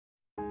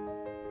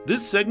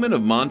This segment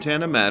of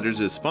Montana Matters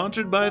is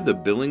sponsored by the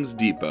Billings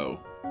Depot.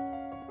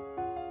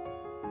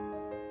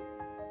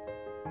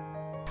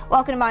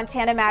 Welcome to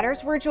Montana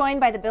Matters. We're joined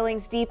by the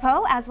Billings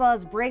Depot as well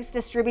as Briggs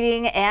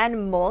Distributing and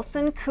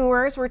Molson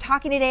Coors. We're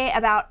talking today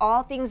about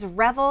all things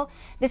REVEL.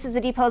 This is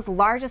the Depot's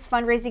largest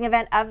fundraising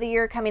event of the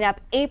year, coming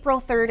up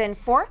April 3rd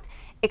and 4th.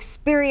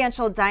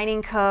 Experiential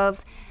dining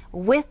coves.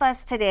 With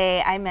us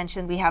today, I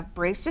mentioned we have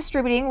Briggs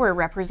Distributing. We're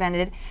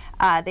represented.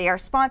 They are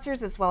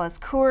sponsors as well as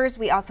Coors.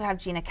 We also have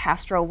Gina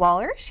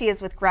Castro-Waller. She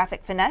is with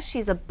Graphic Finesse.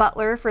 She's a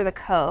butler for the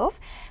Cove.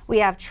 We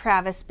have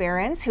Travis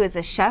Behrens, who is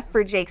a chef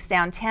for Jake's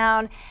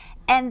Downtown.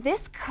 And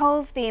this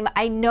Cove theme,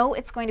 I know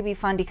it's going to be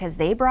fun because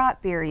they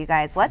brought beer, you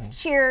guys. Let's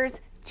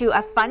cheers to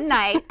a fun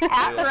night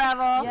at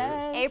REVEL,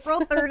 yes.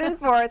 April 3rd and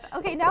 4th.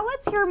 Okay, now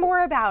let's hear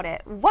more about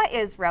it. What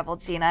is REVEL,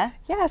 Gina?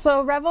 Yeah,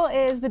 so REVEL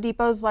is the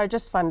Depot's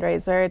largest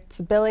fundraiser. It's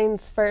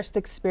Billings' first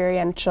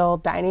experiential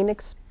dining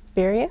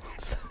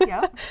experience.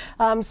 Yep.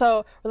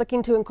 So we're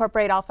looking to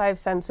incorporate all 5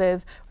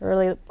 senses. We're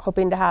really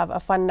hoping to have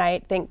a fun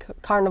night. Think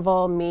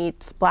carnival,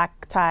 meats,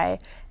 black tie,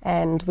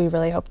 and we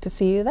really hope to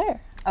see you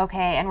there.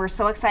 Okay, and we're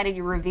so excited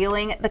you're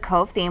revealing the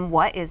Cove theme.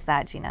 What is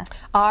that, Gina?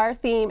 Our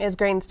theme is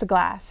grains to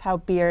glass, how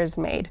beer is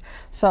made.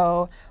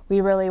 So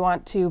we really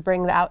want to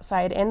bring the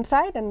outside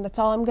inside, and that's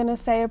all I'm going to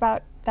say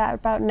about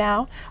that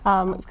now.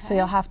 So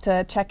you'll have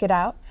to check it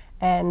out.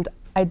 And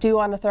I do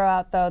want to throw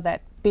out, though,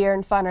 that beer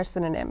and fun are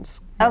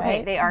synonyms. Okay,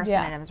 right? they are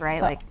synonyms,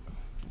 right? So. Like,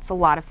 it's a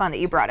lot of fun that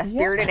you brought us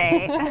beer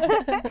today.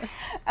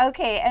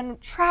 Okay,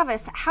 and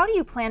Travis, how do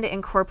you plan to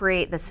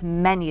incorporate this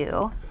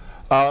menu?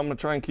 I'm going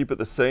to try and keep it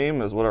the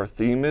same as what our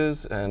theme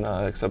is, and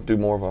except do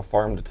more of a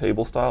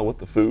farm-to-table style with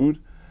the food,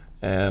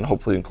 and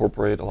hopefully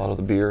incorporate a lot of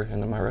the beer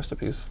into my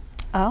recipes.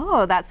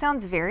 Oh, that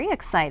sounds very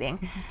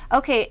exciting.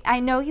 Okay,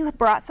 I know you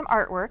brought some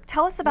artwork.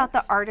 Tell us about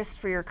the artist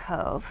for your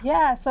Cove.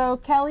 Yeah, so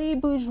Kelly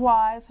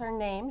Bourgeois is her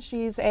name.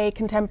 She's a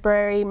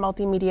contemporary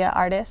multimedia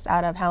artist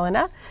out of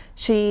Helena.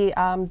 She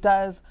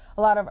does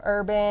a lot of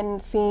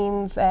urban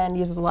scenes and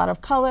uses a lot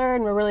of color,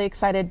 and we're really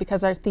excited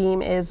because our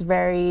theme is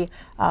very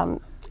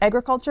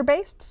agriculture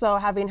based, so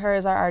having her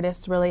as our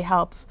artist really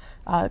helps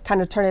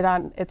kind of turn it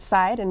on its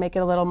side and make it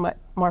a little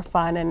more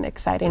fun and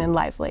exciting and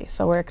lively.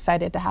 So we're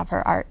excited to have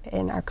her art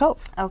in our Cove.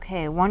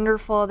 Okay,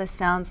 wonderful. This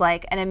sounds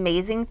like an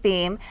amazing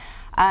theme.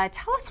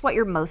 Tell us what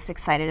you're most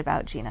excited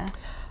about, Gina.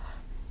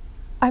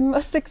 I'm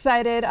most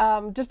excited,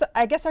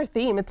 I guess our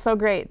theme, it's so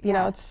great. You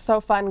know, it's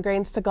so fun,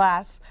 grains to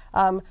glass.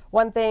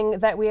 One thing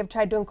that we have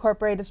tried to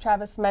incorporate, as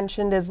Travis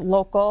mentioned, is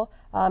local.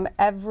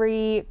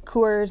 Every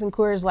Coors and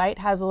Coors Light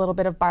has a little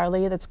bit of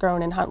barley that's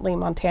grown in Huntley,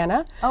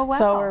 Montana. Oh, wow.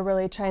 So we're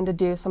really trying to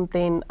do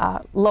something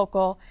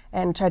local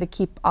and try to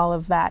keep all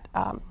of that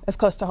as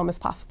close to home as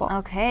possible.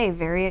 Okay,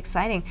 very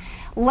exciting.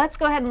 Let's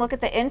go ahead and look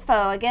at the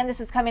info. Again, this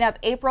is coming up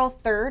April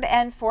 3rd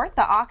and 4th.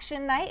 The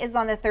auction night is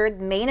on the 3rd,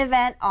 main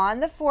event on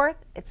the 4th.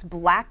 It's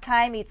black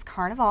tie meets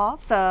carnival.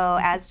 So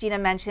as Gina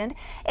mentioned,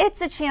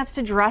 it's a chance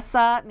to dress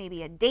up,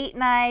 maybe a date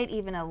night,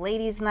 even a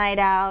ladies' night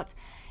out.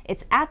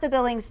 It's at the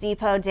Billings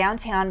Depot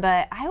downtown,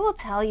 but I will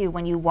tell you,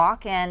 when you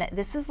walk in,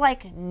 this is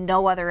like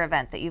no other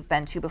event that you've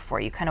been to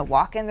before. You kind of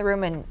walk in the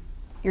room and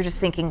you're just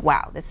thinking,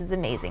 wow, this is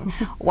amazing.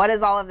 What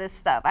is all of this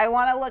stuff? I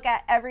want to look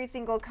at every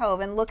single Cove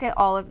and look at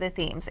all of the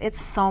themes.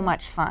 It's so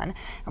much fun.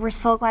 And we're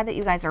so glad that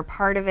you guys are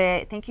part of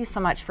it. Thank you so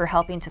much for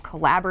helping to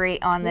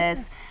collaborate on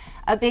this.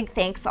 A big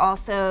thanks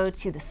also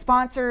to the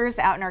sponsors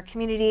out in our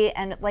community,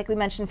 and like we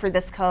mentioned for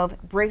this Cove,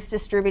 Briggs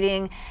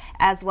Distributing,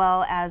 as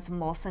well as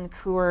Molson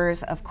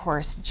Coors, of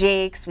course,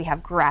 Jake's. We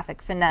have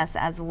Graphic Finesse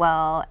as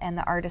well, and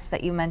the artists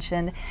that you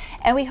mentioned.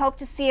 And we hope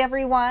to see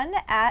everyone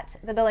at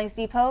the Billings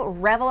Depot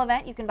REVEL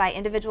event. You can buy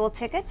individual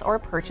tickets or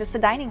purchase a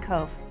dining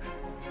Cove.